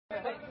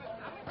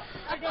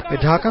A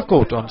Dhaka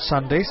court on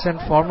Sunday sent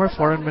former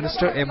Foreign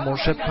Minister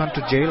Morshed Khan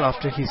to jail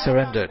after he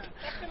surrendered.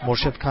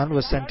 Morshed Khan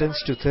was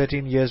sentenced to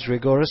 13 years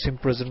rigorous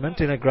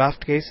imprisonment in a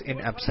graft case in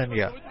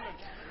Abyssinia.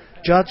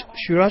 Judge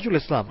Shirajul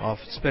Islam of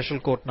Special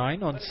Court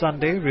 9 on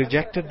Sunday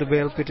rejected the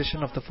bail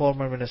petition of the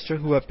former minister,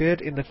 who appeared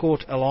in the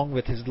court along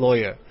with his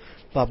lawyer.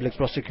 Public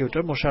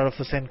prosecutor Musharraf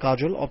Hussain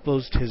Kajol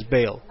opposed his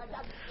bail.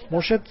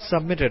 Morshed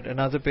submitted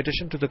another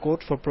petition to the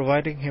court for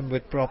providing him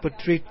with proper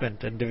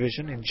treatment and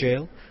division in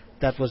jail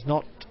that was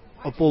not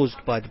opposed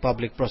by the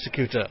public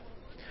prosecutor.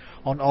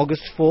 On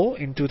August 4,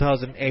 in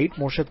 2008,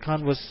 Morshed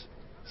Khan was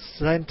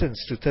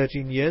sentenced to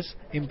 13 years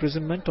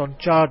imprisonment on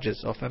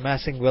charges of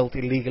amassing wealth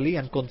illegally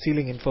and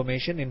concealing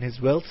information in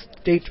his wealth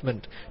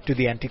statement to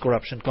the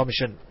Anti-Corruption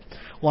Commission.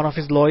 One of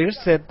his lawyers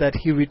said that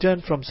he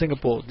returned from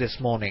Singapore this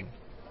morning.